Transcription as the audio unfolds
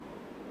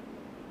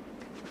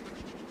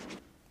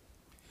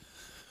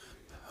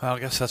Well, I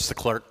guess that's the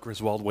Clark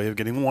Griswold way of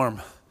getting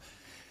warm.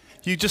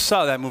 You just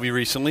saw that movie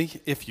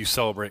recently, if you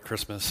celebrate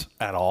Christmas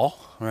at all,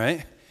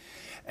 right?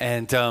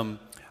 And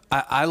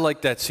I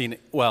like that scene.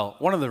 Well,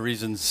 one of the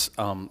reasons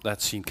that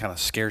scene kind of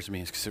scares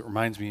me is because it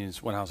reminds me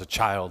is when I was a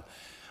child,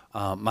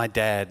 my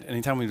dad,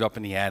 anytime we were up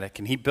in the attic,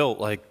 and he built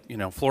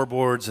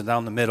floorboards and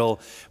down the middle,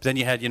 but then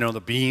you had,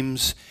 the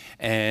beams,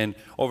 and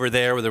over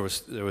there where there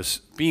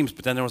was beams,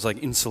 but then there was like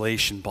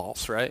insulation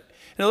balls, right?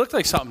 And it looked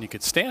like something you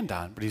could stand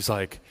on, but he's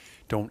like,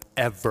 don't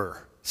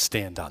ever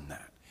stand on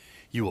that.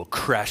 You will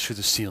crash through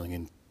the ceiling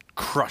and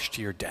crush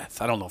to your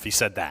death. I don't know if he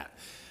said that,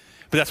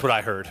 but that's what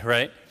I heard,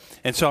 right?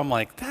 And so I'm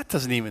like, that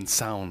doesn't even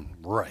sound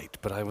right,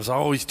 but I was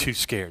always too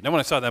scared. Then when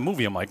I saw that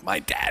movie, I'm like, my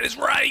dad is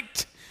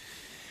right.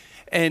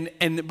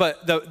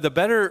 But the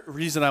better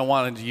reason I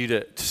wanted you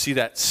to see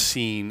that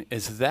scene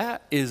is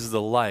that is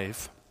the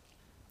life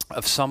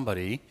of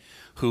somebody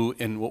who,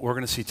 in what we're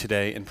going to see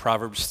today in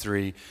Proverbs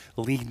 3,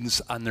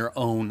 leans on their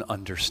own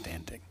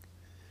understanding.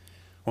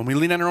 When we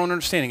lean on our own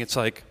understanding, it's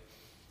like,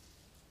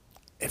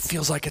 it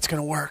feels like it's going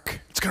to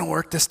work. It's going to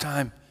work this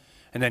time.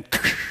 And then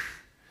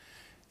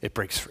it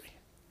breaks free.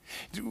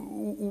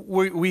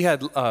 We're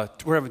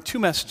having two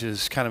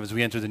messages kind of as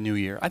we enter the new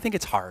year. I think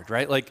it's hard,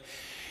 right? Like,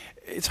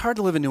 it's hard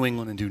to live in New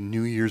England and do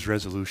New Year's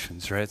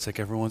resolutions, right? It's like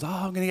everyone's,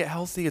 I'm going to get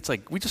healthy. It's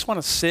like we just want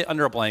to sit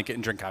under a blanket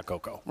and drink hot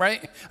cocoa,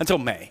 right? Until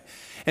May.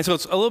 And so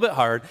it's a little bit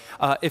hard.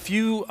 If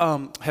you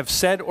have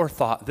said or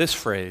thought this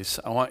phrase,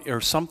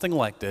 or something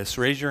like this,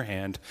 raise your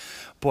hand.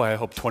 Boy, I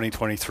hope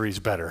 2023 is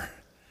better.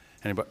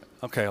 Anybody?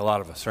 Okay, a lot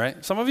of us,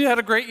 right? Some of you had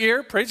a great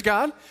year, praise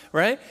God,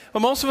 right?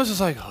 But most of us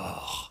is like,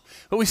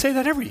 but we say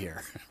that every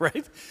year,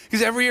 right?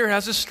 Because every year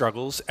has its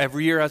struggles,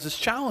 every year has its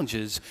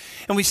challenges.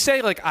 And we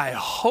say, like, I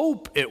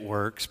hope it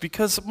works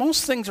because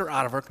most things are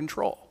out of our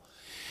control.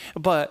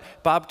 But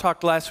Bob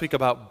talked last week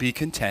about be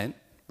content,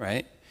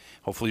 right?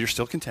 Hopefully you're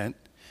still content.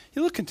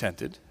 You look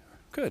contented.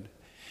 Good.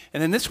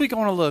 And then this week I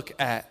want to look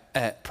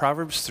at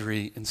Proverbs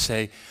 3 and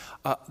say,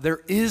 there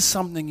is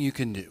something you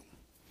can do.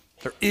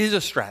 There is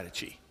a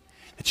strategy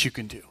that you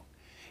can do.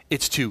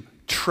 It's to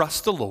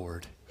trust the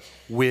Lord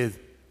with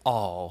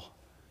all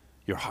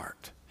your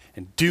heart.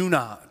 And do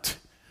not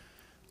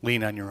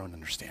lean on your own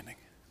understanding.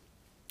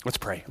 Let's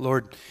pray.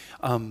 Lord,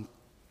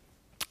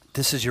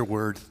 this is your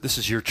word. This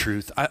is your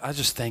truth. I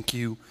just thank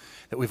you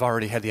that we've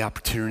already had the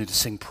opportunity to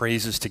sing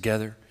praises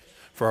together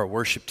for our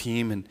worship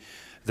team and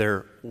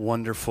their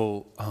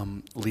wonderful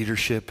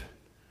leadership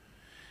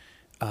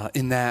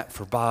in that,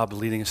 for Bob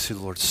leading us through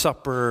the Lord's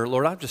Supper.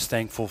 Lord, I'm just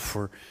thankful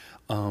for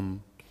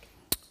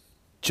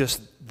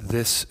just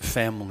this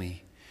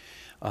family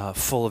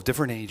full of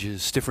different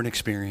ages, different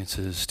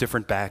experiences,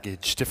 different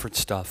baggage, different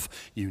stuff,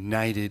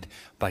 united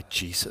by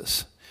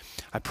Jesus.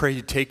 I pray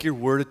you'd take your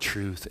word of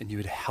truth and you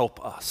would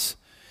help us,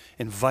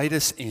 invite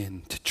us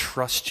in to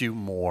trust you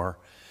more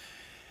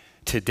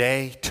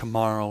today,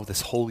 tomorrow,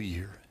 this whole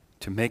year,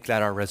 to make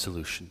that our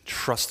resolution.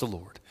 Trust the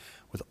Lord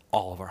with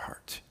all of our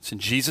heart. It's in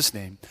Jesus'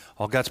 name.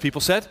 All God's people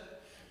said?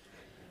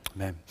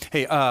 Amen.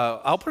 Hey,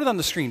 I'll put it on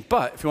the screen,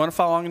 but if you want to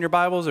follow along in your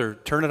Bibles or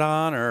turn it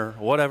on or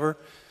whatever,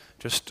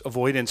 just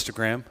avoid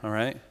Instagram, all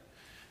right?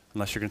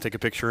 Unless you're going to take a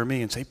picture of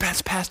me and say,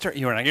 "Best Pastor."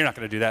 You're not going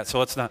to do that, so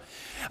let's not.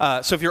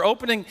 So if you're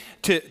opening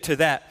to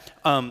that,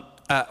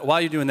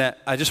 while you're doing that,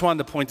 I just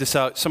wanted to point this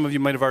out. Some of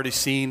you might have already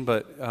seen,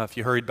 but if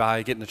you hurried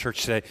by, get in the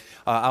church today,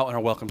 out in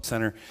our Welcome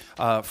Center.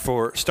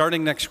 For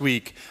starting next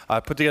week, I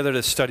put together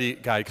this study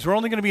guide, because we're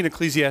only going to be in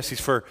Ecclesiastes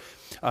for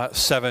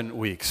 7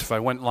 weeks. If I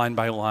went line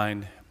by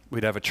line,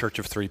 we'd have a church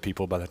of 3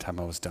 people by the time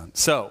I was done.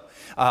 So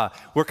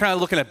we're kind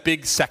of looking at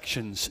big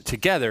sections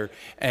together,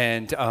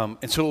 and so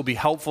it will be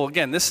helpful.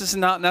 Again, this is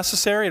not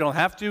necessary. You don't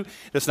have to.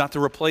 It's not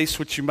to replace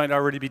what you might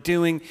already be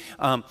doing.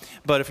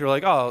 But if you're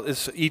like,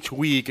 each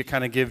week it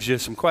kind of gives you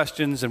some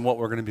questions and what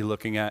we're going to be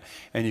looking at,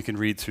 and you can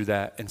read through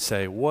that and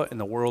say, what in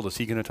the world is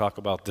he going to talk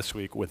about this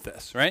week with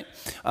this, right?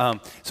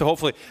 So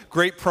hopefully,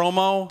 great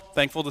promo.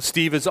 Thankful to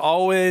Steve as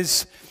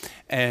always.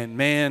 And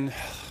man,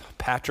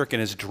 Patrick and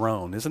his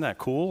drone. Isn't that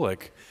cool?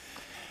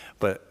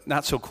 But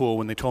not so cool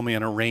when they told me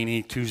on a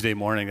rainy Tuesday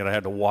morning that I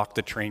had to walk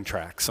the train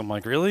tracks. I'm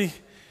like, really?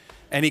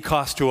 Any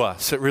cost to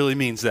us? It really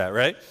means that,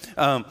 right?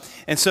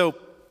 And so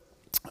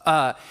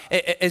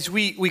as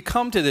we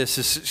come to this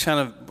is kind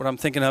of what I'm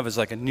thinking of as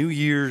like a New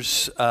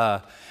Year's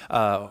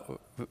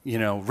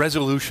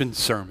resolution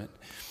sermon.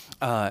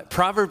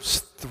 Proverbs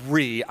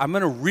 3, I'm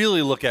going to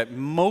really look at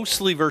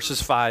mostly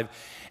verses 5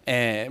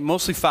 and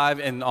mostly 5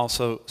 and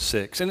also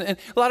 6. And a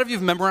lot of you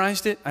have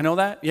memorized it. I know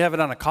that. You have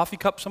it on a coffee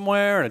cup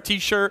somewhere and a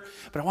T-shirt.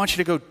 But I want you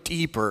to go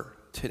deeper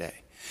today.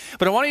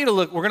 But I want you to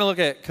look, we're going to look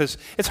at, because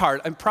it's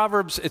hard. In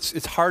Proverbs,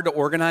 it's hard to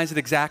organize it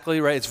exactly,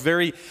 right? It's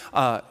very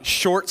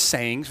short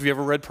sayings, if you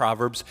ever read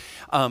Proverbs,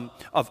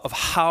 of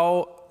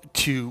how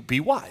to be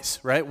wise,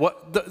 right?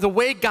 The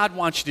way God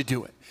wants you to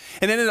do it.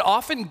 And then it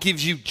often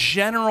gives you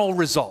general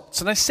results.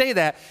 And I say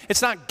that,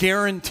 it's not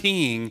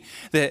guaranteeing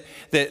that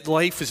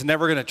life is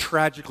never going to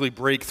tragically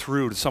break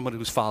through to someone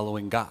who's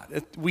following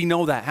God. We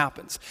know that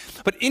happens.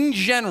 But in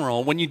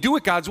general, when you do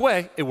it God's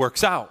way, it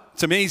works out.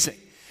 It's amazing,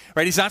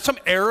 right? He's not some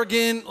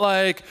arrogant,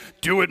 like,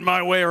 do it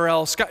my way or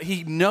else. God,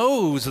 he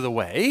knows the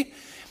way,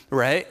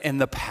 right, and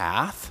the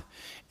path,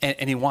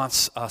 and he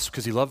wants us,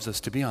 because he loves us,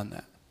 to be on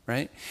that,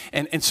 right?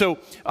 And so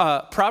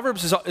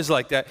Proverbs is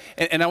like that,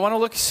 and I want to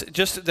look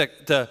just at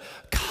the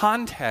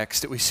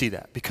context that we see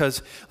that,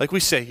 because like we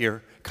say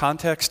here,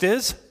 context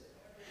is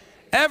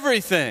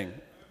everything.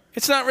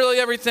 It's not really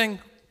everything,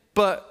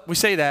 but we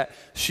say that,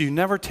 so you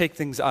never take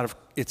things out of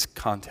its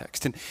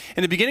context. And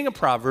in the beginning of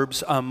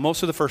Proverbs,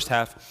 most of the first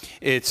half,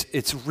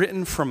 it's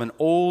written from an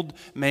old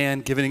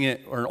man giving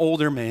it, or an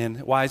older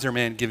man, wiser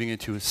man giving it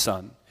to his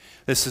son.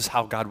 This is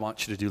how God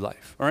wants you to do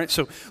life. All right,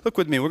 so look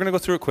with me. We're going to go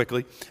through it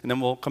quickly, and then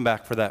we'll come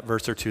back for that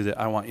verse or two that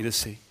I want you to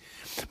see.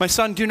 My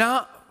son, do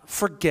not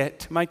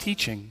forget my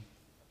teaching,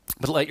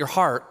 but let your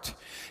heart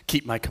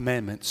keep my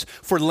commandments.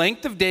 For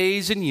length of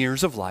days and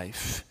years of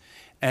life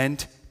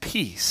and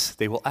peace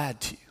they will add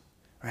to you.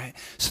 Right?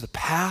 So the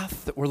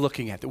path that we're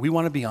looking at, that we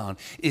want to be on,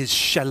 is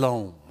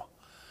shalom,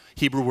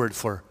 Hebrew word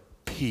for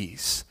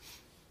peace.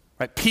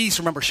 Right? Peace,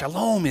 remember,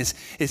 shalom is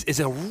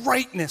a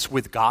rightness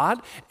with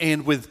God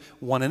and with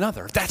one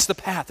another. That's the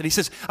path. And he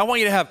says, I want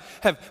you to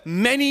have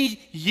many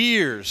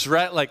years,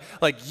 right? Like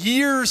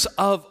years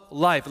of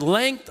life,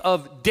 length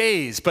of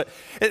days. But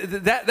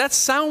that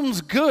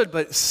sounds good,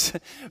 but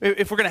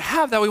if we're going to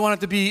have that, we want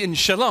it to be in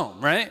shalom,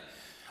 right?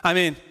 I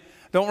mean,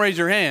 don't raise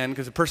your hand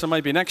because the person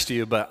might be next to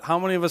you, but how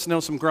many of us know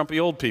some grumpy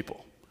old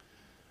people,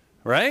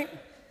 right?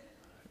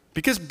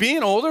 Because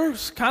being older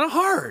is kind of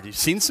hard. You've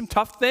seen some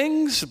tough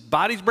things,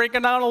 body's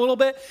breaking down a little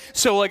bit.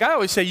 So like I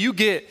always say, you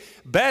get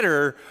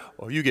better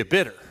or you get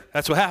bitter.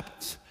 That's what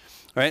happens,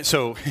 right?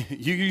 So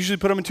you usually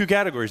put them in two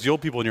categories, the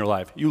old people in your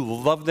life. You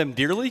love them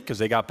dearly because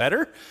they got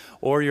better,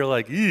 or you're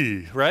like,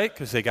 right,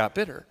 because they got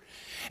bitter.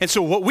 And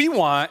so what we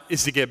want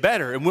is to get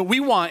better. And what we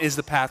want is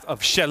the path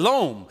of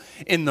shalom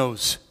in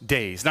those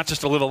days, not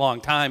just to live a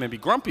long time and be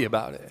grumpy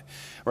about it,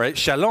 right?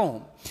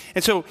 Shalom.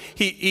 And so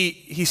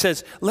he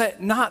says,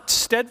 let not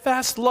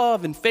steadfast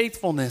love and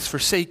faithfulness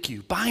forsake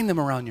you. Bind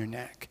them around your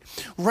neck.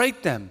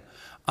 Write them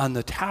on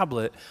the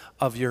tablet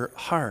of your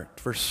heart.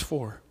 Verse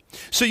 4.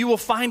 So you will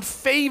find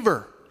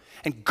favor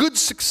and good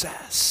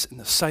success in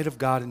the sight of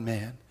God and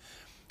man.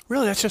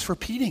 Really, that's just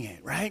repeating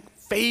it, right?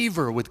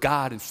 Favor with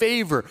God and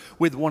favor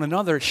with one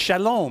another.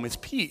 Shalom is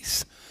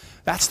peace.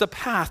 That's the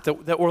path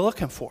that we're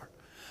looking for.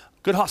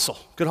 Good hustle.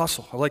 Good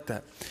hustle. I like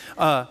that.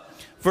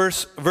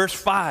 Verse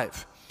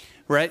 5,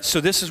 right?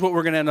 So this is what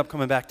we're going to end up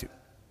coming back to.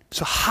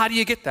 So how do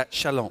you get that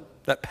shalom,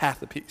 that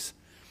path of peace?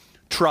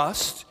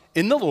 Trust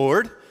in the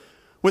Lord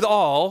with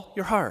all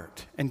your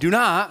heart. And do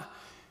not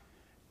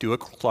do a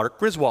Clark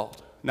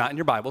Griswold. Not in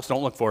your Bibles.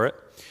 Don't look for it.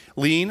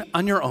 Lean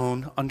on your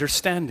own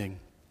understanding.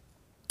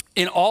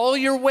 In all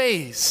your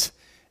ways,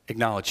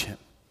 acknowledge him,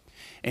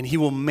 and he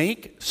will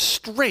make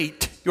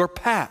straight your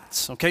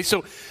paths. Okay,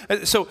 so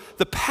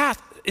the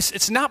path,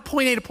 it's not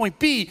point A to point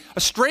B. A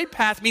straight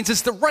path means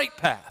it's the right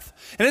path.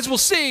 And as we'll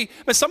see,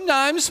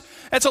 sometimes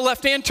it's a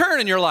left-hand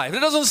turn in your life. It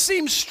doesn't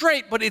seem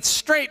straight, but it's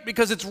straight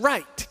because it's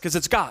right, because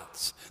it's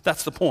God's.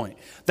 That's the point.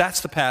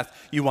 That's the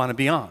path you want to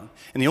be on.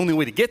 And the only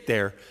way to get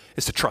there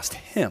is to trust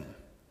him,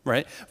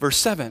 right? Verse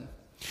 7,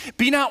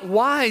 be not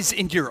wise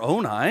in your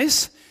own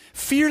eyes.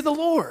 Fear the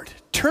Lord.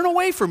 Turn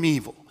away from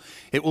evil.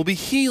 It will be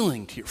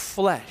healing to your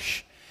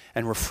flesh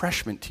and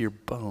refreshment to your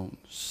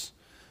bones.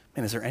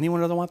 Man, is there anyone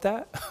who doesn't want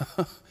that?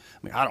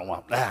 I don't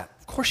want that.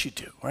 Of course you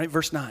do, right?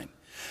 Verse 9.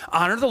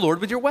 Honor the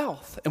Lord with your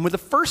wealth and with the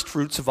first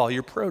fruits of all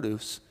your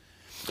produce.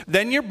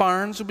 Then your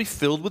barns will be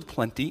filled with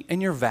plenty and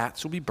your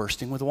vats will be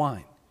bursting with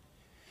wine.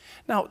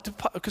 Now,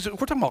 because we're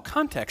talking about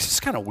context,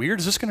 it's kind of weird.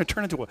 Is this going to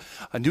turn into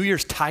a New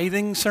Year's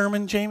tithing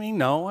sermon, Jamie?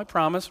 No, I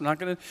promise. I'm not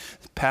going to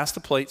pass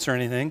the plates or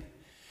anything.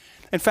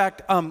 In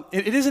fact,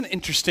 it isn't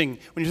interesting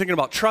when you're thinking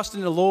about trusting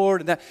the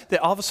Lord and that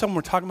all of a sudden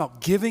we're talking about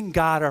giving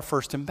God our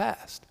first and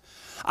best.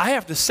 I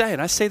have to say,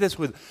 and I say this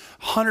with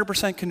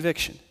 100%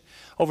 conviction,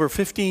 over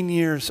 15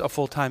 years of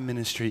full-time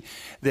ministry,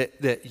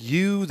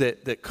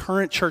 that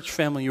current church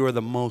family, you are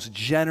the most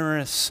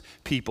generous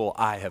people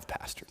I have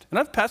pastored. And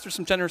I've pastored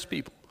some generous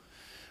people,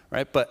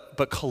 right?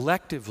 But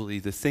collectively,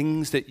 the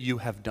things that you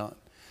have done,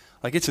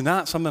 like it's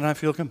not something I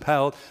feel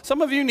compelled.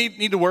 Some of you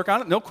need to work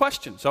on it, no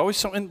question. It's always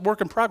something work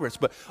in progress.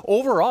 But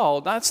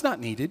overall, that's not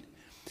needed,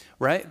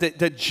 right?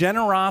 The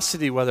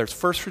generosity, whether it's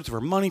first fruits of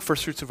our money,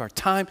 first fruits of our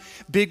time,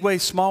 big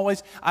ways, small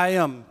ways.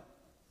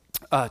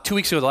 2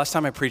 weeks ago, the last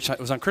time I preached, it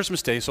was on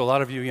Christmas Day, so a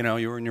lot of you,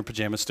 you were in your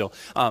pajamas still.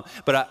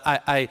 But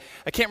I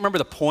can't remember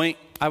the point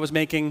I was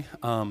making.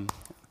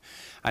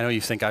 I know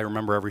you think I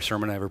remember every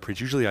sermon I ever preach.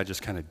 Usually I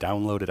just kind of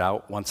download it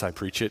out once I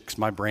preach it because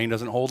my brain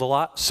doesn't hold a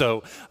lot.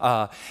 So,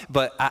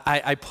 but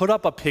I put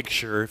up a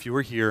picture, if you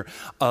were here,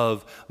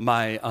 of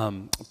my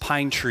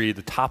pine tree.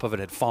 The top of it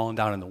had fallen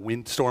down in the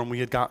windstorm we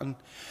had gotten.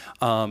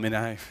 And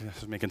I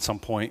was making some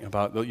point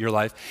about your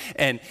life.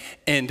 And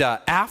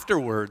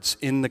afterwards,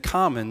 in the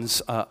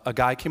Commons, a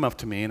guy came up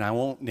to me, and I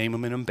won't name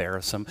him and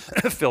embarrass him,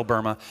 Phil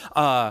Burma.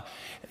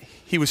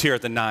 he was here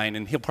at the 9,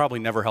 and he'll probably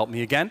never help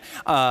me again.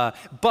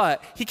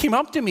 But he came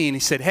up to me and he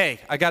said, hey,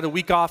 I got a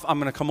week off. I'm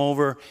going to come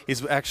over. He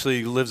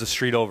actually lives a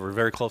street over,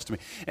 very close to me.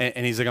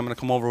 And he's like, I'm going to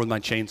come over with my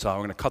chainsaw.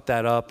 We're going to cut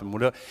that up. And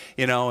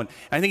and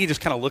I think he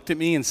just kind of looked at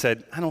me and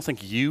said, I don't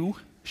think you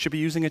should be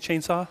using a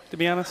chainsaw, to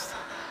be honest.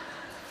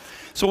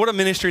 So what a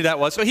ministry that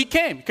was. So he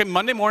came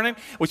Monday morning.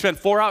 We spent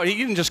 4 hours. He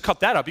didn't just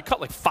cut that up. He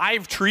cut like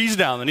 5 trees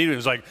down, and he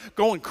was like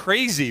going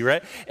crazy,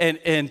 right?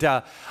 And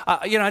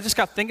I just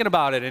got thinking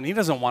about it, and he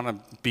doesn't want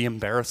to be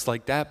embarrassed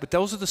like that. But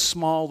those are the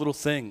small little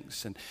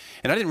things, and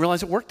I didn't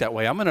realize it worked that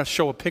way. I'm going to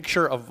show a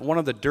picture of one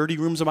of the dirty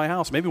rooms of my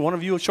house. Maybe one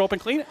of you will show up and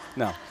clean it.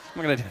 No, I'm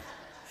not going to do it.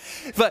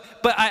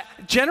 But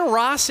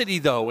generosity,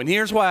 though, and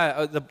here's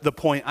why the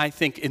point, I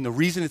think, and the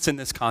reason it's in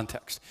this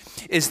context,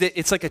 is that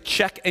it's like a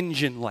check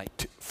engine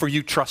light for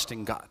you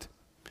trusting God.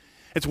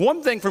 It's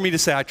one thing for me to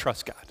say I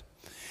trust God,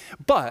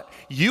 but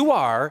you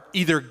are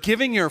either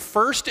giving your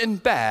first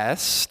and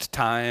best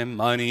time,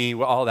 money,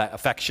 all that,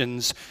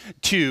 affections,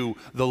 to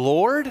the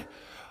Lord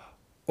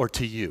or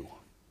to you.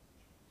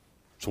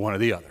 It's one or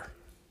the other.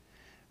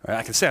 Right?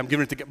 I can say I'm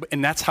giving it to God,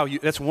 and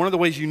that's one of the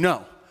ways you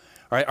know.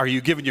 Right? Are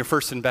you giving your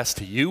first and best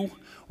to you,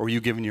 or are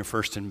you giving your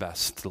first and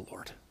best to the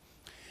Lord?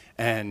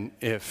 And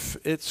if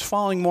it's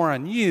falling more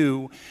on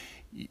you,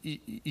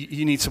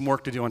 you need some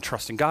work to do on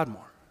trusting God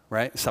more,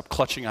 right? Stop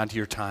clutching onto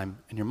your time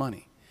and your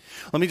money.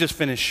 Let me just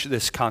finish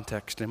this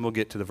context, and we'll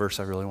get to the verse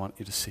I really want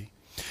you to see.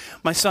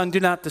 My son,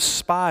 do not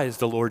despise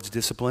the Lord's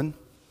discipline,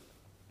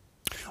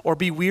 or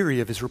be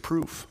weary of his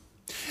reproof.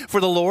 For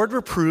the Lord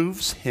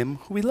reproves him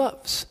who he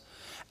loves,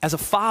 as a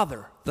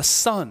father, the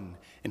son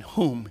in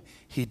whom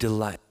he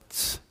delights.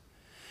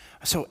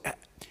 So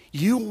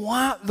you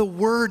want the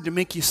word to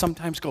make you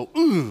sometimes go,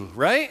 ooh,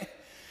 right?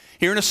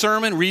 Hearing a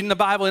sermon, reading the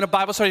Bible, in a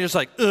Bible study, you're just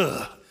like,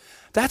 ugh.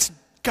 That's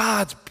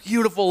God's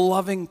beautiful,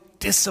 loving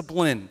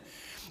discipline.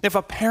 If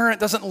a parent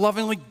doesn't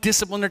lovingly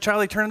discipline their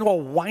child, they turn into a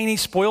whiny,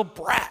 spoiled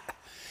brat.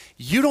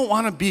 You don't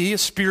want to be a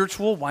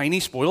spiritual, whiny,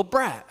 spoiled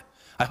brat,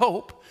 I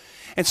hope.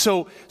 And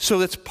so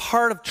that's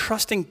part of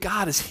trusting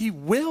God is He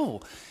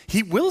will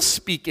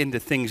speak into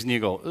things and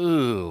you go,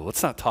 ooh,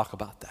 let's not talk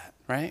about that,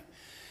 right?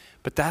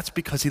 But that's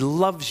because He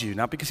loves you,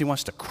 not because He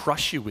wants to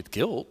crush you with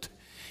guilt.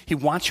 He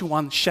wants you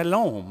on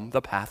shalom,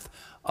 the path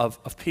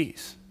of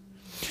peace.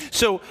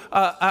 So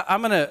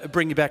I'm going to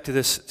bring you back to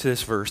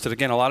this verse that,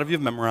 again, a lot of you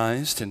have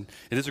memorized, and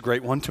it is a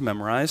great one to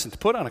memorize and to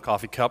put on a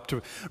coffee cup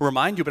to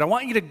remind you. But I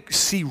want you to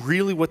see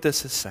really what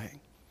this is saying.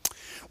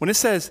 When it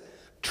says,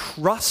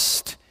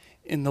 trust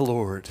in the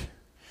Lord,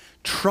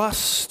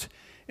 trust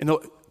in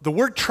the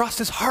word trust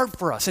is hard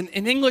for us. And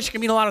in English, it can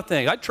mean a lot of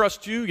things. I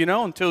trust you,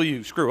 until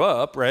you screw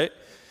up, right?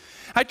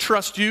 I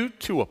trust you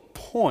to a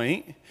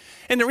point.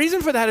 And the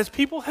reason for that is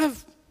people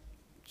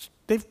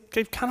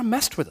they've kind of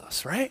messed with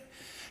us, right?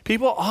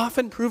 People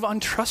often prove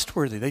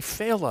untrustworthy. They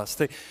fail us.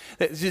 They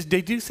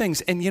do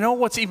things. And you know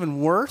what's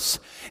even worse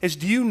is,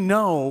 do you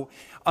know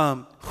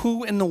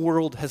who in the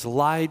world has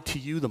lied to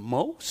you the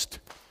most?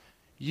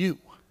 You.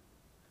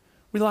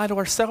 We lie to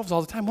ourselves all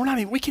the time.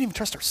 We can't even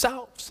trust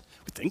ourselves.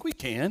 We think we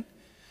can.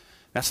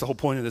 That's the whole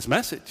point of this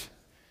message.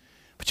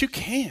 But you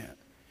can't.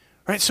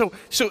 Right? So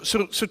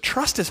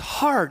trust is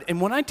hard.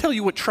 And when I tell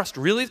you what trust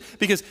really is,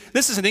 because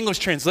this is an English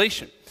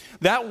translation,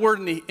 that word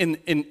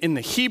in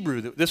the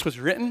Hebrew that this was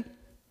written,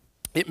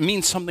 it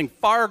means something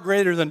far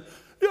greater than,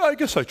 yeah, I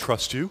guess I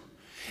trust you.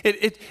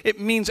 It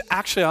means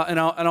actually,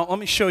 let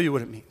me show you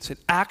what it means. It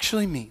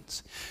actually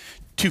means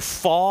to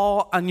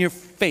fall on your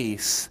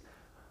face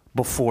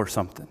before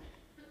something.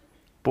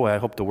 Boy, I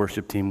hope the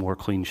worship team wore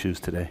clean shoes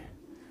today.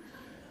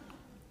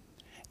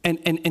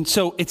 And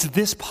so it's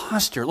this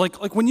posture.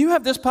 Like when you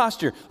have this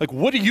posture, like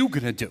what are you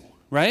going to do,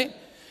 right?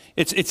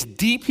 It's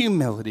deep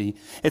humility.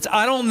 It's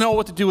I don't know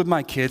what to do with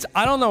my kids.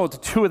 I don't know what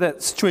to do with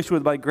that situation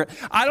with my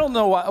I don't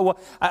know why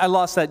I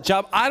lost that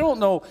job. I don't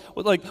know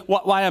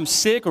why I'm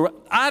sick, or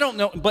I don't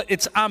know.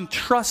 But I'm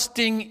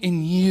trusting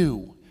in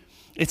you.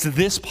 It's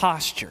this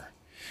posture,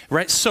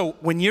 right? So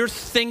when you're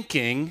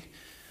thinking,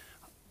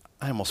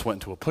 I almost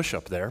went into a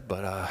push-up there,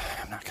 but I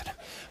don't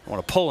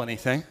want to pull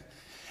anything.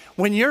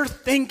 When you're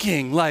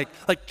thinking like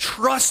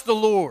trust the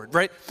Lord,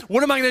 right?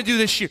 What am I going to do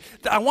this year?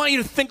 I want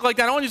you to think like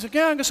that. I want you to say,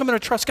 yeah, I guess I'm going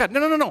to trust God.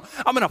 No.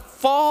 I'm going to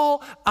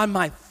fall on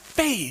my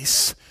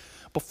face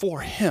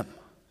before Him.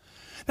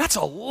 That's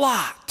a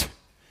lot.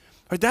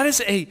 Right? That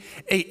is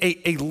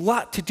a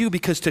lot to do,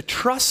 because to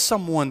trust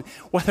someone,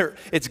 whether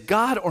it's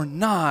God or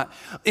not,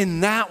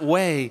 in that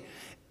way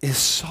is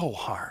so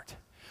hard.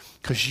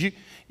 Because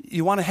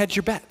you want to hedge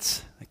your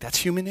bets. Like, that's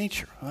human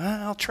nature.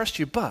 Well, I'll trust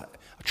you, but.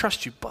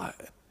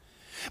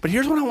 But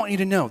here's what I want you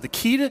to know. The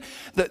key to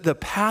the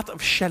path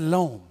of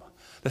shalom,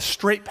 the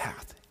straight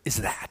path, is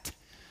that.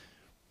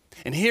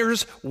 And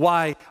here's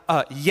why,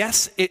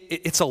 yes,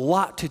 it's a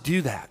lot to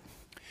do that.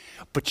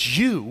 But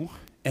you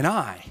and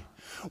I,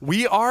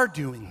 we are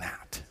doing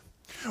that.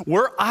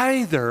 We're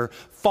either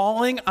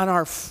falling on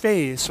our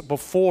face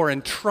before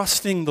and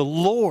trusting the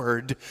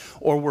Lord,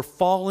 or we're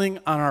falling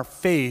on our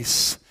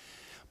face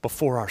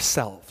before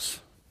ourselves.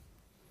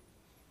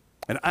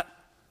 And I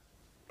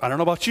don't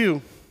know about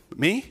you, But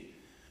me,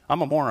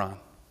 I'm a moron.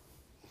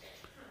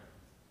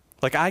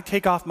 Like, I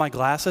take off my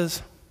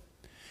glasses,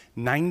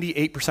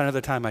 98% of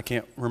the time I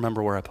can't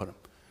remember where I put them.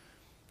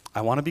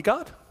 I want to be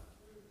God.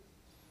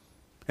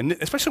 And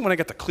especially when I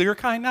get the clear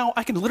kind now,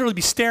 I can literally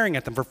be staring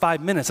at them for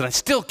 5 minutes and I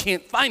still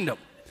can't find them.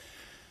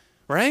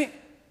 Right?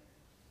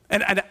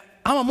 And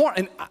I'm a moron.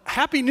 And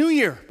Happy New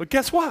Year. But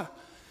guess what?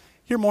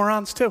 You're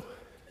morons too.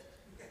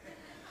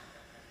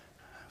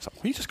 So,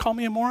 will you just call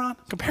me a moron?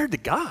 Compared to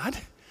God,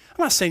 I'm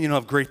not saying you don't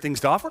have great things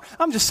to offer.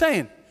 I'm just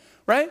saying,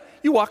 right?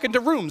 You walk into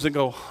rooms and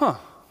go,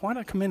 why did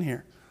I come in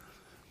here?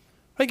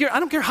 Like, I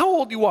don't care how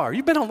old you are.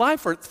 You've been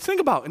alive think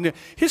about in the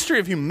history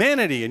of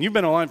humanity, and you've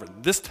been alive for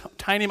this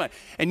tiny amount.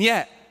 And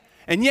yet,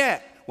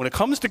 when it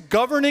comes to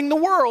governing the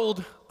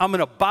world, I'm going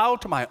to bow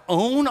to my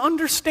own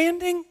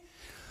understanding.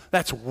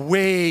 That's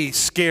way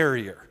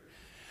scarier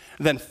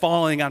than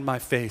falling on my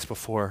face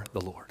before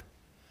the Lord.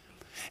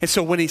 And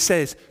so when he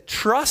says,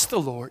 trust the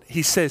Lord,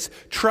 he says,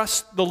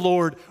 trust the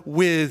Lord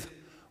with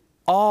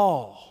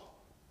all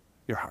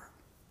your heart.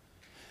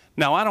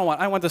 Now,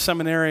 I went to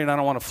seminary, and I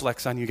don't want to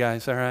flex on you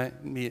guys, all right?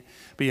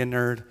 Be a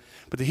nerd.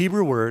 But the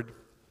Hebrew word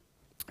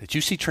that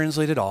you see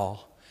translated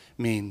all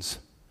means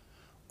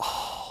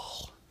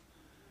all,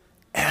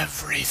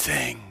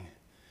 everything.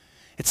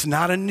 It's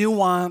not a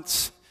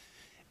nuance.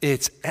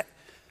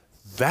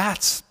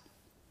 That's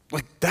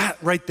like that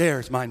right there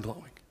is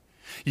mind-blowing.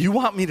 You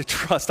want me to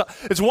trust.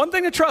 It's one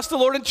thing to trust the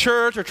Lord in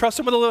church or trust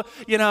him with a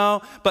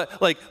little,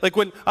 but like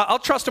when I'll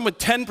trust him with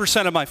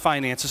 10% of my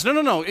finances.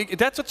 No.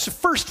 That's the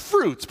first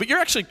fruits, but you're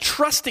actually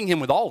trusting him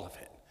with all of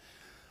it.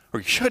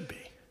 Or you should be.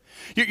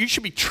 You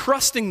should be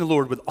trusting the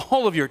Lord with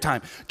all of your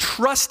time,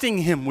 trusting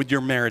him with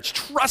your marriage,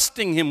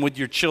 trusting him with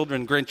your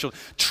children, grandchildren,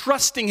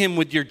 trusting him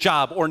with your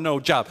job or no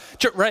job,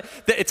 right?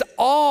 It's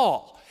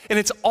all, and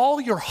it's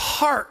all your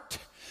heart.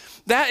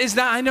 That is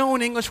not, I know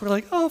in English we're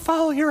like,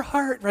 follow your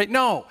heart, right?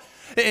 No.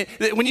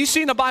 When you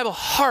see in the Bible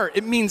heart,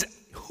 it means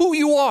who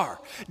you are,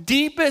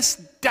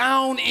 deepest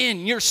down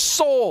in your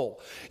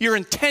soul, your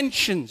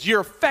intentions,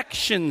 your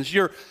affections,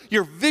 your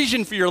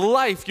vision for your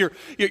life,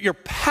 your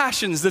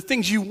passions, the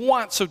things you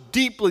want so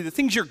deeply, the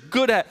things you're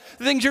good at,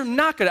 the things you're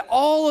not good at.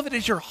 All of it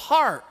is your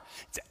heart.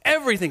 It's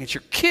everything. It's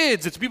your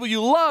kids. It's people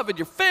you love and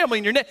your family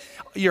and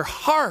your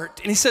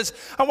heart. And he says,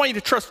 I want you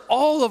to trust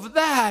all of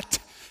that,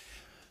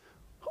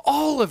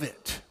 all of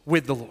it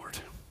with the Lord,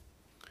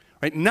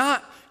 right?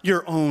 Not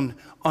your own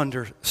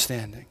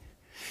understanding.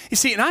 You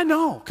see, and I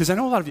know, because I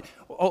know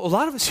a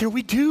lot of us here,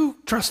 we do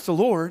trust the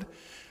Lord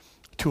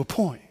to a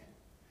point.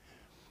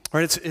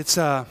 Right?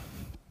 Let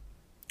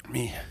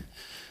me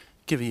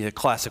give you a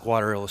classic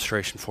water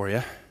illustration for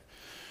you.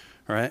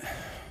 All right?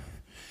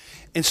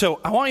 And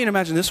so I want you to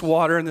imagine this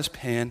water in this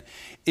pan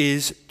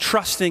is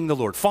trusting the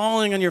Lord,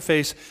 falling on your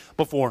face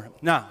before him.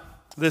 Now,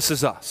 this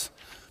is us.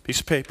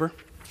 Piece of paper,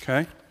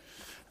 okay?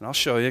 And I'll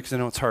show you, because I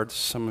know it's hard to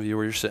some of you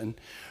where you're sitting.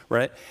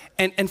 Right?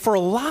 And for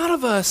a lot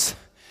of us,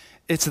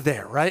 it's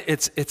there, right?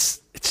 It's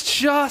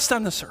just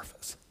on the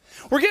surface.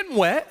 We're getting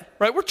wet,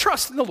 right? We're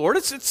trusting the Lord.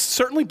 It's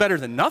certainly better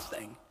than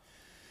nothing.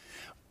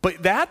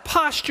 But that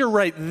posture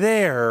right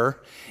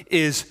there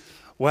is,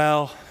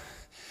 well,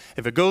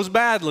 if it goes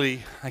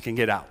badly, I can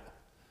get out.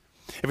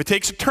 If it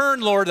takes a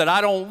turn, Lord, that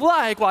I don't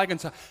like, well,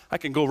 I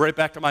can go right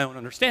back to my own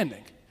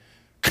understanding.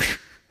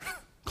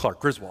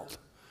 Clark Griswold.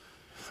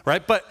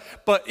 Right? But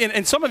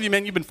and some of you,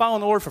 man, you've been following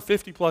the Lord for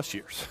 50 plus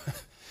years.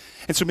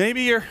 And so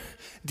maybe you're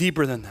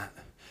deeper than that.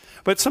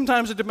 But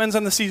sometimes it depends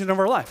on the season of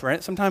our life,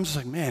 right? Sometimes it's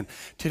like, man,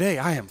 today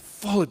I am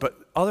fully, but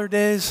other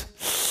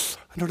days,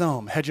 I don't know,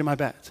 I'm hedging my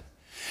bets.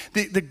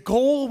 The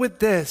goal with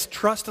this,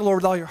 trust the Lord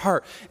with all your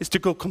heart, is to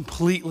go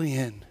completely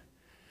in,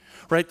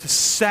 right? To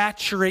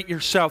saturate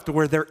yourself to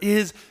where there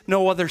is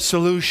no other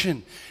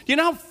solution. Do you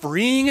know how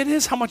freeing it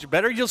is? How much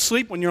better you'll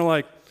sleep when you're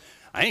like,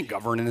 I ain't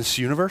governing this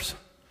universe.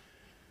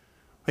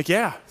 Like,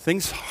 yeah,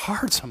 things are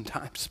hard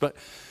sometimes, but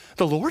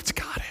the Lord's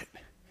got it.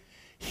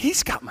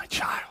 He's got my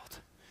child.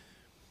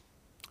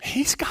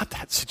 He's got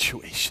that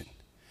situation.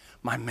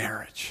 My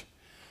marriage,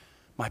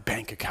 my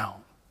bank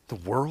account, the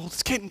world.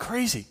 It's getting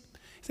crazy.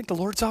 You think the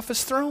Lord's off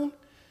his throne?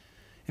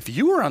 If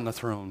you were on the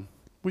throne,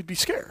 we'd be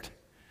scared.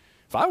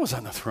 If I was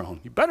on the throne,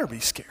 you better be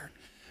scared.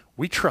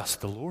 We trust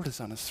the Lord is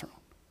on his throne.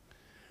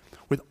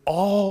 With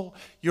all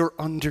your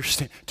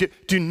understanding.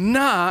 Do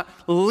not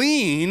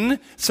lean,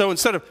 so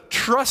instead of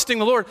trusting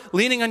the Lord,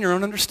 leaning on your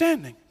own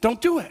understanding. Don't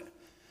do it.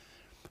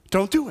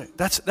 Don't do it.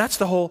 That's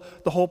the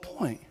whole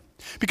point.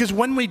 Because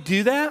when we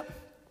do that,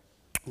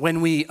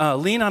 when we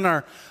lean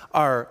on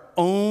our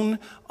own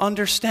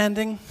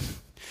understanding,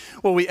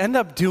 what we end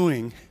up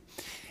doing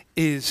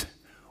is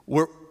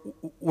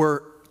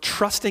we're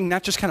trusting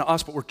not just kind of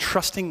us, but we're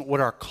trusting what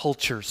our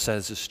culture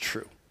says is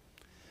true.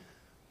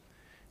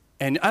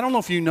 And I don't know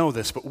if you know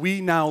this, but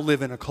we now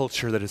live in a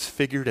culture that has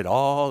figured it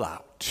all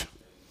out.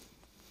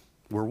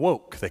 We're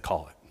woke, they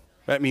call it.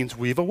 That means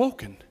we've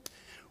awoken.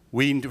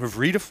 We have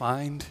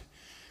redefined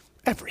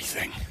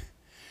everything.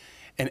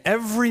 And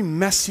every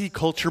messy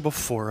culture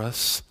before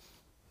us,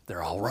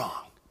 they're all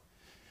wrong.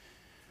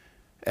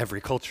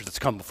 Every culture that's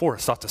come before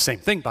us thought the same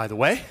thing, by the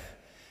way.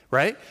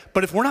 right?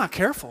 But if we're not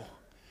careful,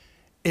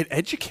 it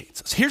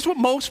educates us. Here's what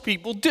most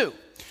people do.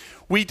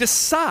 We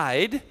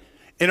decide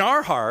in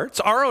our hearts,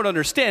 our own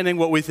understanding,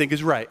 what we think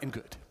is right and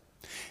good.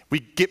 We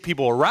get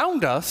people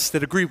around us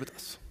that agree with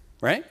us,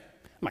 right?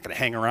 I'm not going to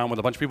hang around with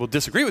a bunch of people who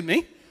disagree with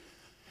me.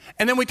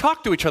 And then we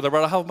talk to each other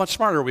about how much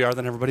smarter we are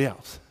than everybody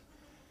else.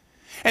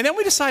 And then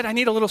we decide I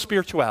need a little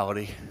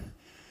spirituality,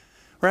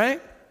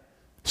 right?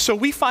 So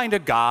we find a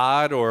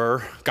god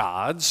or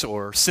gods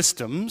or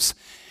systems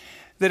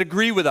that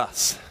agree with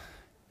us.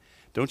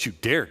 Don't you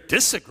dare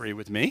disagree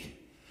with me.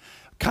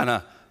 Kind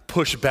of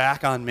push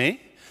back on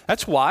me.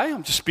 That's why,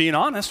 I'm just being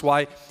honest,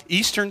 why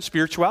Eastern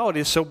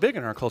spirituality is so big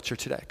in our culture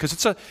today. Because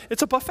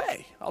it's a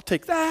buffet. I'll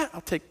take that,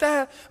 I'll take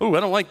that. Ooh, I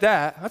don't like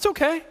that. That's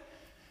okay.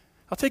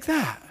 I'll take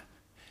that.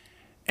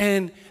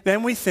 And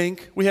then we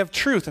think we have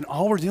truth, and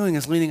all we're doing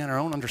is leaning on our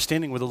own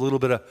understanding with a little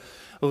bit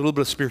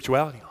of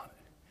spirituality on it.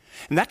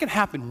 And that can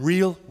happen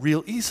real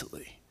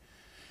easily.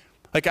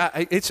 Like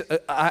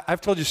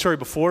I've told you a story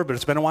before, but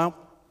it's been a while.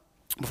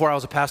 Before I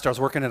was a pastor, I was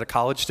working at a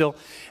college still,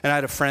 and I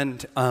had a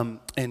friend,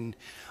 and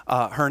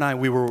her and I,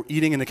 we were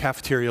eating in the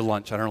cafeteria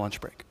lunch on our lunch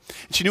break.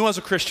 And she knew I was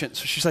a Christian,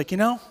 so she's like,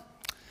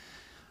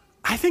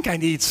 I think I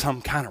need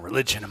some kind of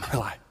religion in my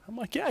life. I'm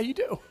like, yeah, you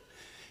do.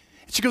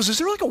 And she goes, is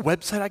there like a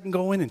website I can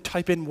go in and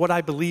type in what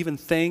I believe and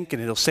think,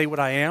 and it'll say what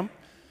I am?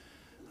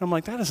 And I'm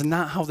like, that is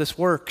not how this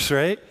works,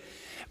 right?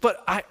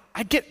 But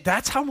I get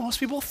that's how most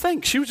people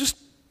think. She was just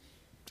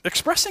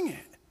expressing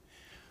it.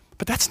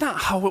 But that's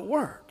not how it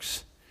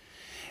works.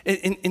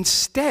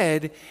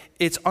 Instead,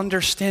 it's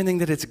understanding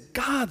that it's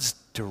God's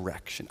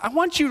direction. I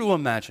want you to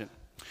imagine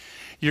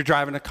you're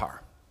driving a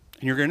car,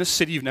 and you're in a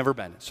city you've never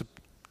been.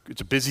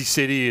 It's a busy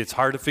city. It's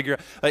hard to figure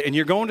out. And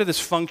you're going to this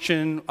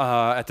function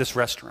at this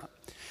restaurant.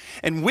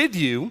 And with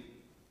you,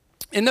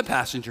 in the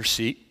passenger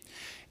seat,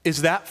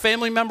 is that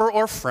family member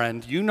or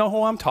friend, you know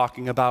who I'm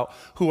talking about,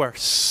 who are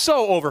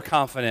so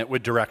overconfident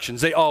with directions.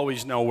 They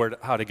always know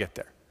how to get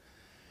there.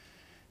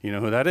 You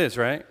know who that is,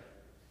 right?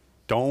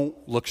 Don't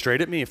look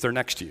straight at me if they're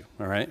next to you,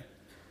 all right?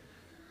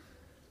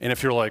 And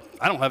if you're like,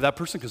 I don't have that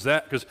person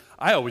because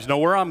I always know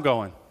where I'm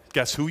going.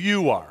 Guess who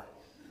you are?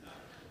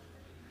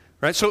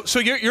 Right? So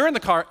you're in the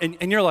car,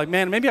 and you're like,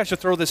 man, maybe I should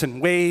throw this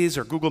in Waze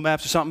or Google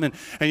Maps or something.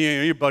 And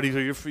your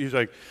buddies, he's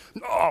like,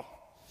 oh,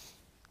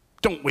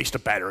 don't waste a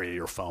battery of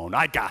your phone.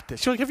 I got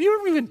this. You're like, have you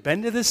ever even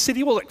been to this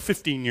city? Well, like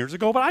 15 years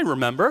ago, but I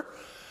remember.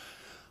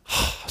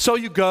 So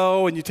you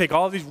go, and you take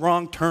all these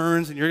wrong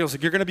turns, and you're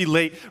going to be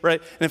late, right?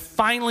 And then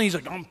finally, he's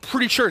like, I'm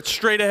pretty sure it's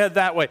straight ahead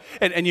that way.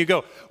 And you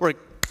go,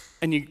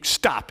 and you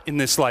stop in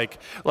this like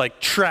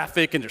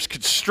traffic, and there's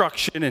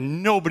construction,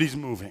 and nobody's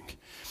moving.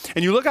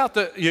 And you look out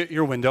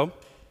your window,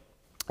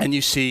 and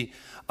you see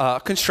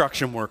a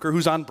construction worker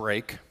who's on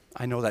break.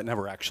 I know that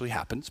never actually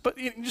happens, but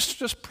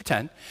just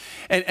pretend.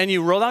 And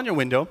you roll down your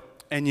window,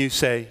 and you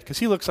say, because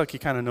he looks like he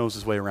kind of knows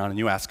his way around, and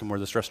you ask him where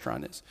this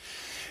restaurant is.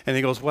 And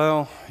he goes,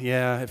 well,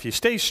 yeah, if you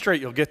stay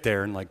straight, you'll get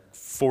there in like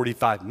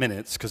 45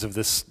 minutes because of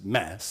this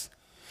mess.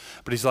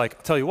 But he's like,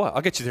 I'll tell you what,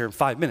 I'll get you there in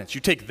 5 minutes.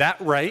 You take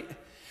that right,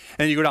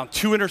 and you go down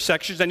 2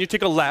 intersections, then you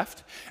take a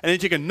left, and then you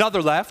take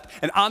another left,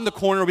 and on the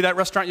corner will be that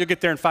restaurant. You'll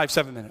get there in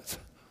 7 minutes.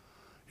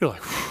 You're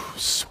like,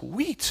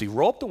 sweet. So you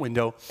roll up the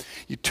window,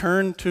 you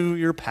turn to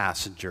your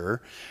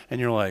passenger, and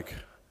you're like,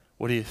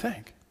 what do you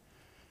think?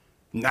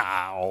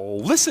 Now,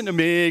 listen to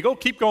me.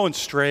 Keep going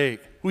straight.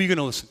 Who are you going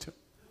to listen to?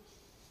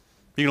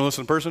 Are you going to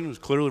listen to the person who's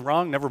clearly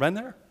wrong, never been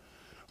there?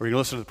 Or are you going to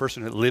listen to the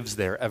person that lives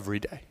there every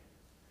day?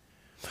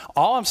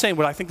 All I'm saying,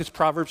 what I think this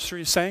Proverbs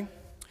 3 is saying,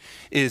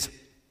 is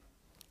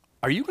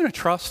are you going to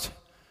trust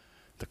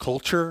the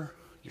culture,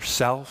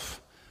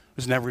 yourself,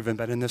 who's never even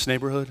been in this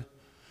neighborhood?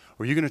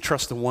 Or are you going to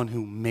trust the one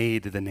who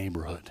made the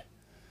neighborhood?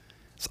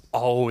 It's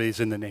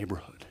always in the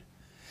neighborhood,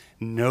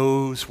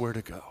 knows where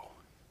to go.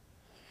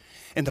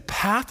 And the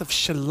path of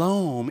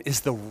shalom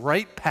is the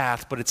right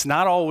path, but it's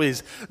not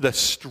always the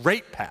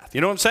straight path.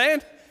 You know what I'm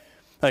saying?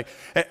 Like,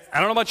 I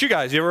don't know about you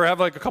guys. You ever have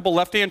like a couple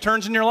left-hand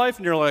turns in your life,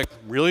 and you're like,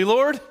 really,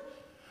 Lord?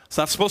 It's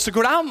not supposed to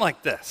go down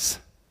like this.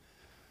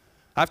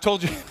 I've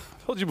told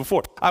you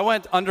before. I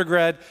went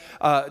undergrad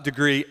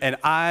degree, and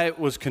I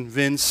was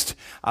convinced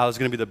I was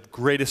going to be the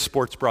greatest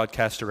sports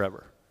broadcaster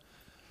ever.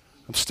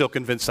 I'm still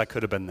convinced I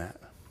could have been that.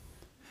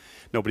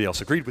 Nobody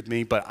else agreed with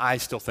me, but I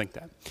still think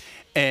that.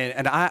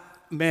 And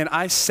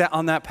I sat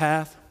on that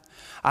path.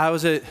 I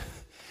was at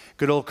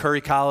good old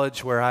Curry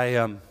College where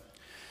I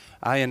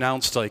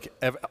announced like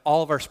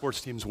all of our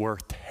sports teams were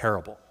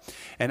terrible.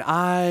 And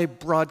I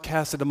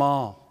broadcasted them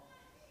all,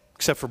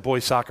 except for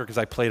boys soccer because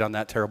I played on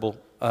that terrible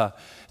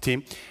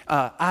team.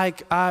 I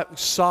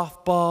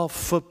softball,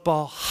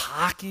 football,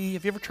 hockey.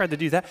 Have you ever tried to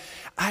do that?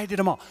 I did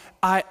them all.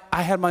 I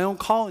had my own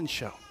call-in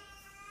show.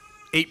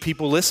 8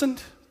 people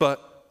listened,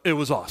 but it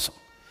was awesome.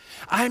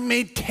 I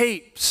made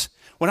tapes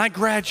when I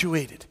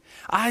graduated.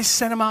 I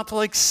sent them out to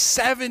like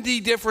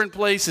 70 different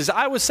places.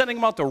 I was sending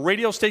them out to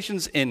radio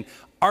stations in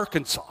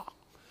Arkansas.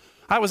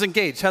 I was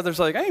engaged. Heather's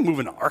like, I ain't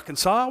moving to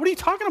Arkansas. What are you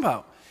talking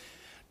about?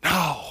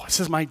 No, this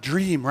is my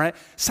dream, right?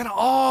 Sent out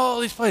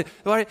all these places,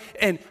 right?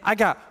 And I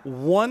got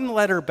one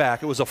letter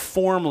back. It was a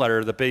form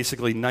letter that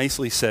basically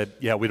nicely said,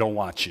 yeah, we don't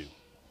want you.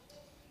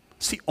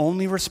 It's the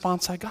only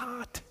response I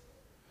got.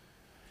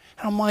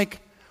 And I'm like,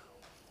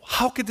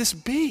 how could this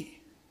be?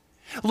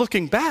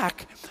 Looking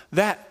back,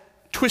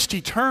 that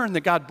twisty turn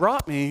that God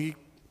brought me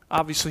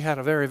obviously had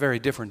a very, very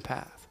different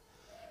path.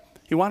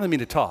 He wanted me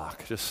to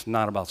talk, just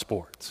not about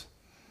sports.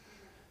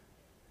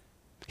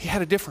 He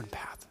had a different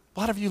path. A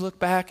lot of you look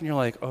back and you're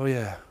like, oh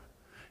yeah,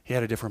 he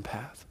had a different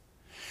path.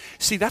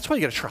 See, that's why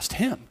you got to trust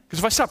him. Because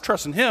if I stop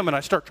trusting him and I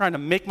start trying to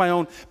make my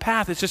own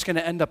path, it's just going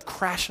to end up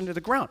crashing to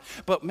the ground.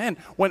 But man,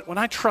 when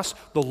I trust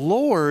the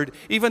Lord,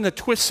 even the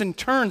twists and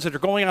turns that are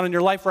going on in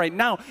your life right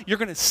now, you're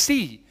going to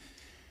see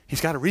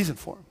he's got a reason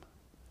for them.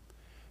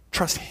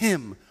 Trust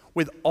him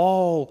with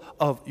all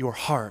of your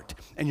heart,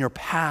 and your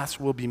paths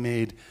will be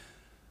made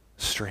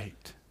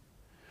straight.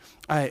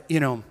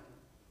 The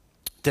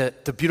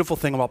beautiful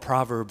thing about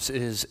Proverbs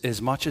is,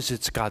 as much as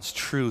it's God's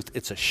truth,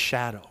 it's a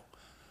shadow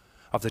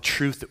of the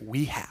truth that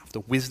we have,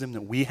 the wisdom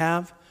that we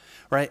have,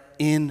 right,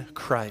 in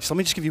Christ. Let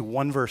me just give you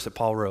one verse that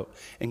Paul wrote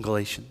in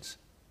Galatians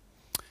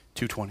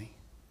 2:20.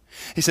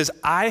 He says,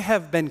 I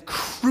have been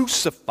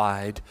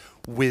crucified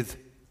with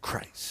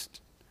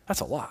Christ.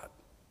 That's a lot.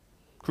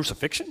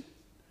 Crucifixion?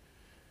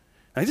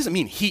 Now, it doesn't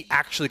mean he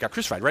actually got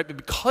crucified, right? But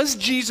because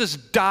Jesus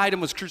died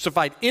and was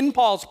crucified in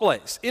Paul's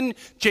place, in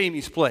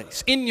Jamie's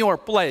place, in your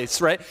place,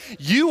 right?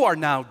 You are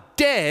now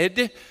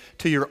dead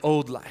to your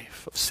old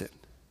life of sin.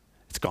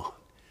 It's gone.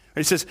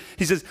 He says,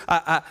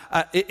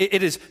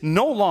 it is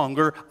no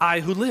longer I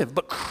who live,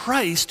 but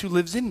Christ who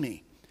lives in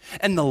me.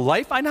 And the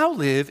life I now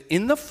live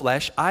in the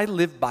flesh, I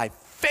live by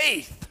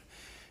faith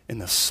in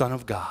the Son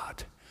of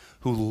God,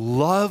 who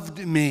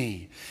loved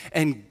me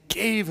and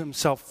gave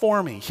himself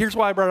for me. Here's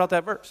why I brought out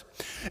that verse.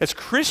 As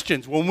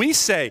Christians, when we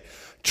say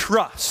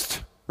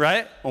trust,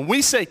 right? When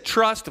we say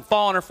trust and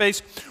fall on our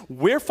face,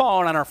 we're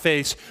falling on our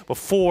face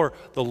before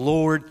the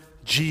Lord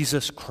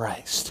Jesus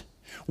Christ.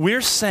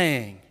 We're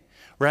saying,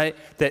 right,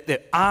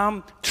 that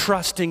I'm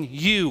trusting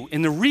you.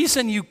 And the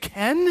reason you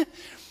can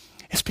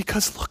is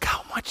because look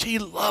how much he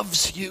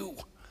loves you.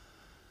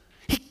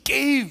 He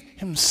gave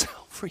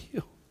himself for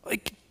you.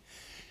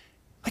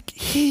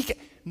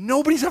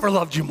 Nobody's ever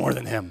loved you more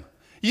than him.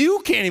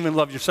 You can't even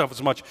love yourself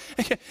as much.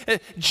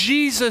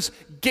 Jesus,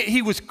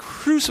 he was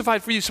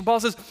crucified for you. So Paul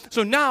says,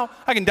 so now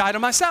I can die to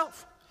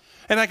myself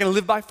and I can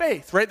live by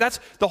faith, right? That's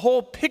the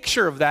whole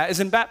picture of that is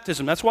in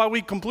baptism. That's why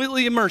we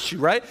completely immerse you,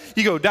 right?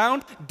 You go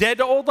down, dead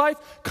to old life,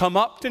 come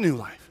up to new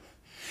life.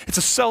 It's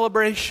a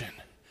celebration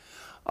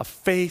of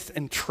faith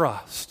and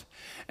trust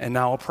and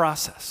now a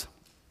process.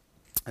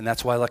 And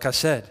that's why, like I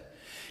said,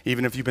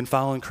 even if you've been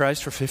following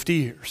Christ for 50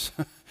 years,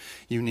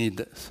 you need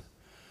this.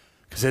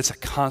 Because it's a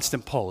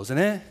constant pull, isn't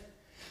it?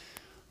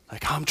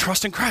 Like, I'm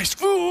trusting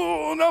Christ.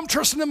 Ooh, now I'm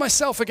trusting in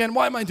myself again.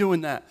 Why am I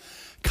doing that?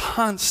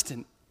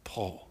 Constant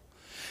pull.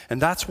 And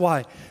that's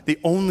why the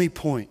only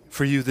point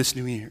for you this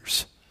New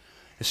Year's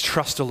is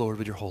trust the Lord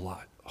with your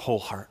whole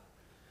heart.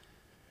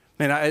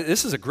 Man,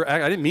 this is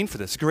I didn't mean for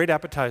this. Great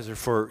appetizer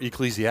for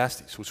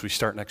Ecclesiastes, which we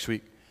start next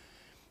week.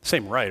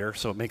 Same writer,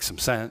 so it makes some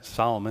sense,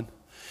 Solomon.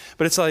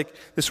 But it's like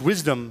this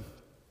wisdom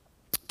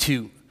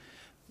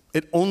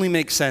it only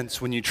makes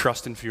sense when you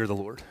trust and fear the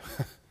Lord.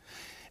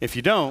 If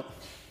you don't,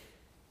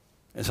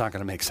 it's not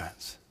going to make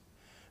sense.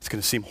 It's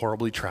going to seem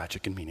horribly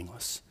tragic and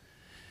meaningless.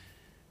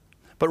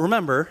 But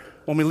remember,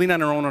 when we lean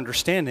on our own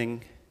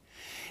understanding,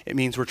 it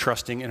means we're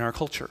trusting in our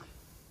culture.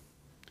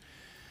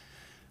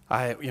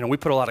 We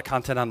put a lot of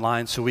content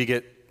online, so we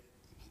get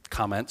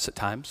comments at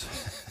times.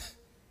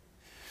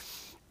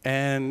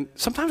 And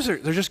sometimes they're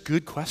just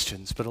good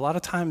questions, but a lot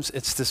of times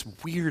it's this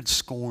weird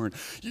scorn.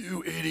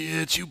 You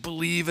idiots, you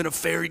believe in a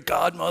fairy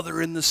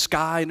godmother in the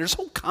sky, and they're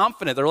so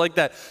confident. They're like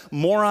that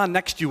moron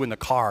next to you in the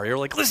car. You're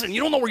like, listen, you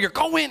don't know where you're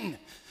going.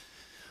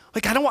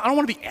 Like, I'm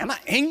not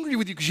angry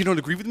with you because you don't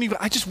agree with me, but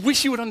I just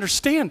wish you would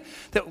understand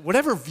that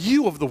whatever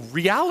view of the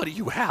reality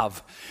you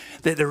have,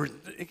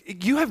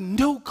 you have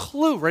no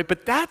clue, right?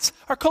 But that's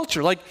our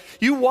culture. Like,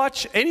 you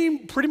watch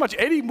pretty much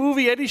any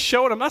movie, any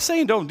show, and I'm not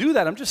saying don't do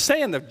that. I'm just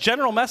saying the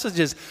general message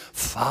is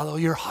follow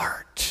your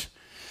heart.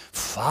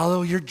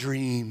 Follow your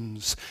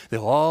dreams.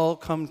 They'll all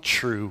come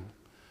true.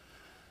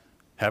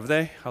 Have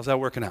they? How's that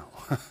working out?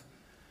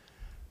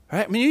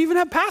 Right? I mean, you even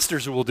have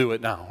pastors who will do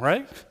it now,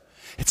 right?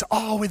 It's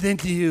all within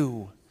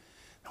you.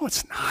 No,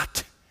 it's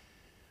not.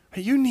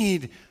 You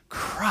need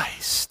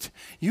Christ.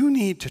 You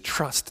need to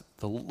trust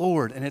the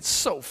Lord, and it's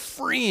so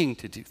freeing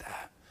to do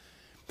that.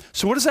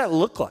 So what does that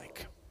look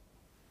like?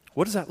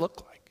 What does that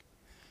look like?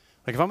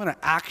 Like, if I'm going to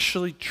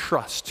actually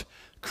trust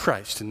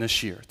Christ in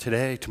this year,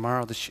 today,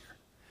 tomorrow, this year.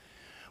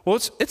 Well,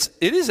 it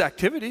is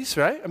activities,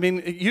 right? I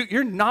mean,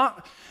 you're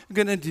not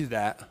going to do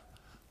that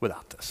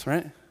without this,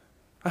 right?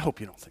 I hope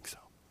you don't think so.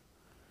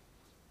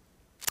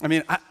 I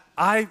mean,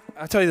 I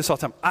tell you this all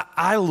the time.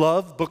 I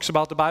love books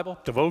about the Bible,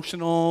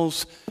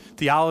 devotionals,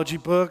 theology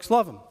books,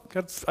 love them.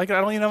 I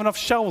don't even have enough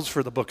shelves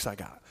for the books I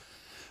got,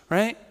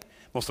 right?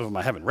 Most of them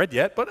I haven't read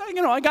yet, but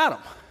I got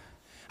them.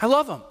 I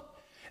love them.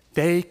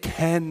 They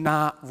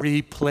cannot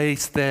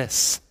replace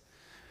this.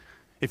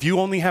 If you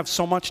only have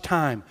so much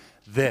time,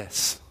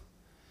 this.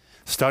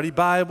 Study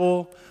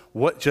Bible,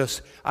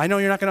 I know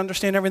you're not going to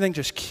understand everything,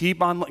 just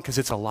keep on, because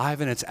it's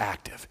alive and it's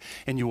active.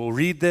 And you will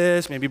read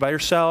this, maybe by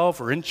yourself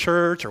or in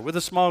church or with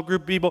a small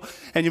group of people,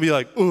 and you'll be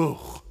like, ooh.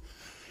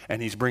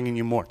 And he's bringing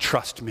you more.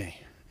 Trust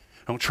me.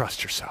 Don't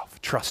trust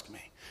yourself. Trust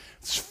me.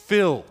 It's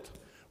filled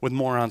with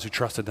morons who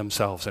trusted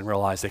themselves and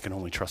realized they can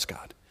only trust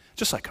God,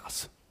 just like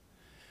us,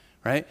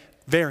 right?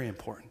 Very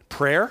important.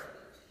 Prayer.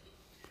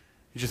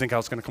 Did you think I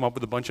was going to come up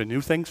with a bunch of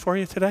new things for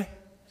you today?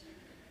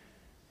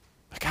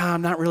 Like,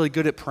 I'm not really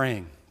good at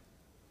praying.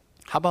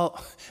 How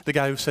about the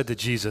guy who said to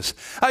Jesus,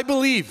 I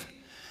believe,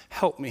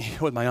 help me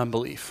with my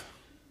unbelief?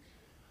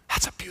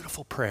 That's a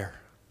beautiful prayer.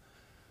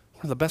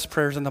 One of the best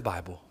prayers in the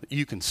Bible that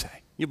you can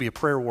say. You'll be a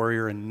prayer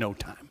warrior in no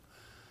time.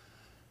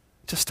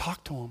 Just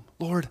talk to him.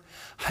 Lord,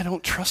 I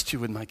don't trust you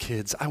with my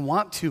kids. I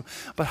want to,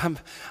 but I'm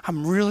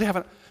really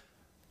having,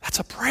 that's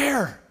a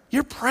prayer.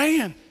 You're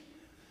praying.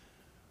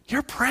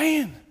 You're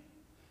praying.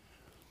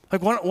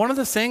 Like one of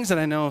the things that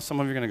I know some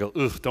of you are going to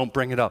go, ugh, don't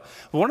bring it up.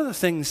 But one of the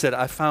things that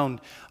I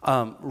found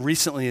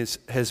recently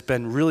has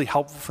been really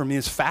helpful for me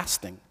is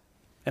fasting.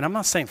 And I'm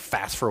not saying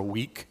fast for a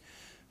week.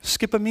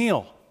 Skip a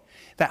meal.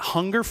 That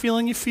hunger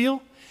feeling you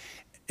feel,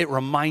 it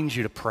reminds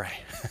you to pray.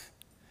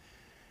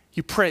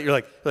 You pray,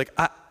 you're like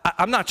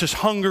I'm not just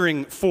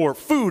hungering for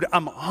food,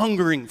 I'm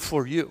hungering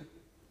for you.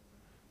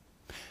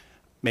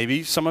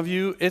 Maybe some of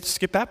you, it's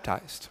get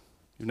baptized.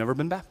 You've never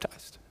been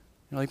baptized.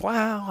 You're like,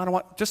 wow, I don't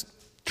want, just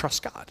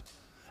trust God.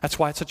 That's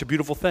why it's such a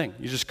beautiful thing.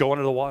 You just go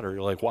under the water.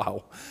 You're like,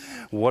 wow,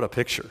 what a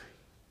picture.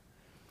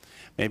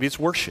 Maybe it's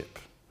worship.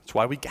 That's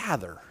why we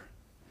gather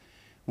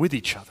with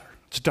each other.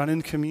 It's done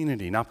in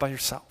community, not by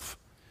yourself,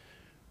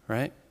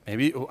 right?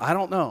 Maybe, I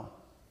don't know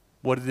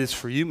what it is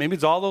for you. Maybe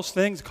it's all those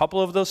things, a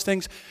couple of those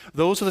things.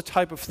 Those are the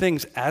type of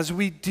things, as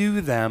we do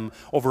them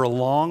over a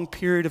long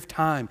period of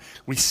time,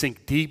 we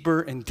sink deeper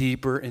and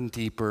deeper and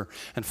deeper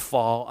and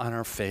fall on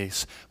our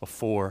face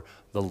before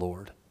the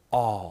Lord.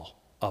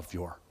 All of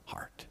your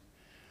heart.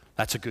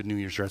 That's a good New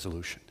Year's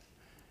resolution.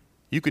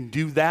 You can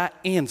do that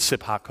and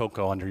sip hot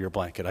cocoa under your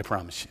blanket, I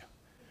promise you.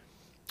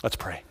 Let's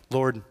pray.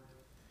 Lord,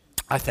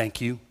 I thank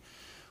you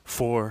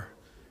for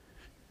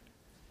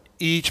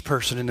each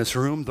person in this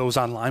room, those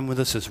online with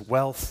us as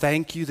well.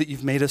 Thank you that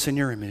you've made us in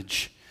your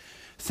image.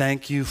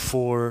 Thank you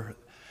for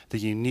the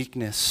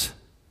uniqueness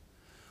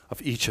of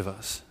each of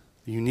us,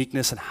 the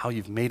uniqueness in how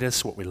you've made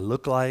us, what we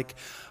look like,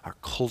 our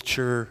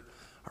culture,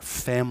 our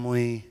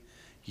family.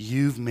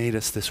 You've made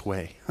us this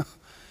way.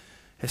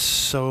 It's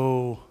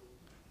so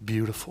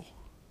beautiful.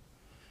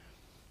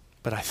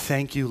 But I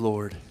thank you,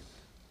 Lord,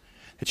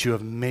 that you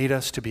have made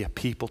us to be a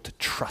people to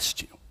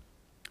trust you.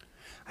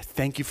 I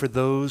thank you for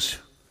those,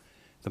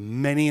 the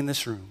many in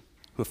this room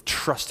who have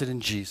trusted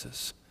in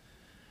Jesus.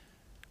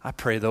 I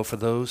pray, though, for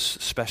those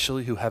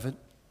especially who haven't,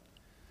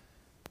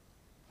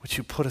 would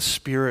you put a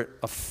spirit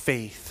of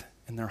faith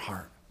in their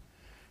heart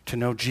to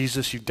know,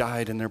 Jesus, you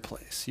died in their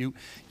place. You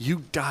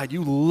died.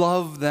 You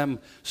love them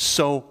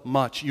so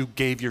much. You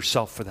gave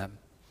yourself for them.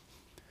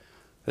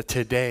 That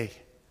today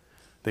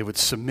they would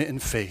submit in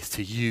faith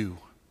to you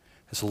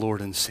as Lord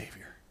and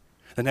Savior.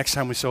 The next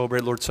time we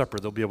celebrate Lord's Supper,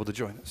 they'll be able to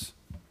join us.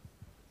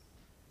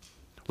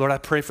 Lord, I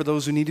pray for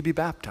those who need to be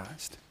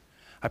baptized.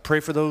 I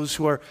pray for those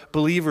who are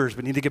believers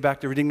but need to get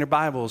back to reading their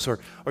Bibles or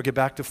get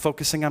back to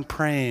focusing on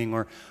praying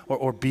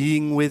or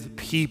being with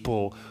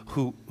people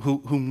who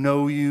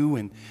know you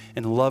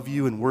and love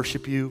you and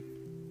worship you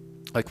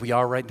like we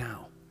are right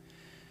now.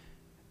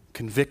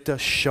 Convict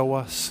us, show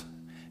us,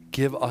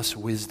 give us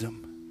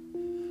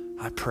wisdom.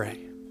 I pray.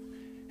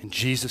 In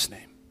Jesus'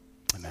 name,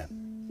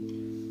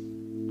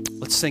 amen.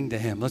 Let's sing to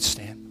him. Let's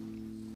stand.